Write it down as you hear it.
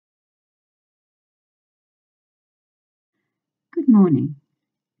Good morning.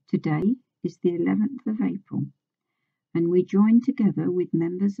 Today is the 11th of April, and we join together with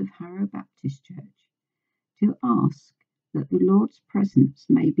members of Harrow Baptist Church to ask that the Lord's presence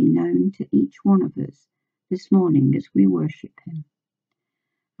may be known to each one of us this morning as we worship Him.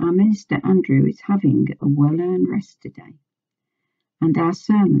 Our minister Andrew is having a well-earned rest today, and our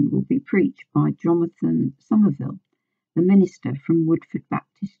sermon will be preached by Jonathan Somerville, the minister from Woodford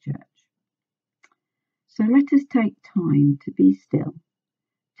Baptist Church. So let us take time to be still,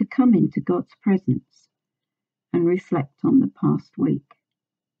 to come into God's presence and reflect on the past week.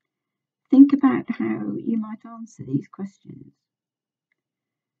 Think about how you might answer these questions.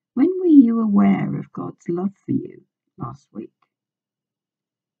 When were you aware of God's love for you last week?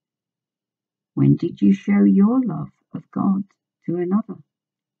 When did you show your love of God to another?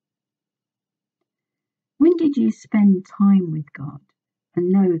 When did you spend time with God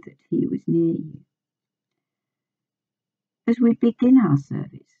and know that He was near you? As we begin our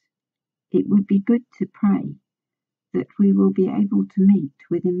service, it would be good to pray that we will be able to meet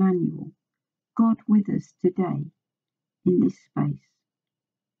with Emmanuel, God with us today in this space.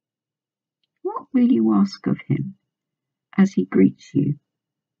 What will you ask of Him as He greets you?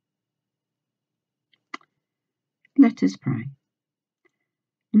 Let us pray.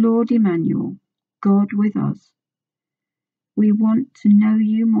 Lord Emmanuel, God with us, we want to know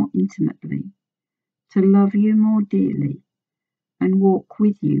you more intimately, to love you more dearly, and walk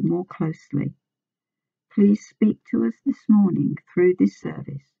with you more closely. Please speak to us this morning through this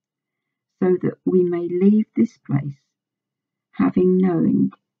service, so that we may leave this place having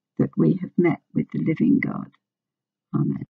knowing that we have met with the living God. Amen.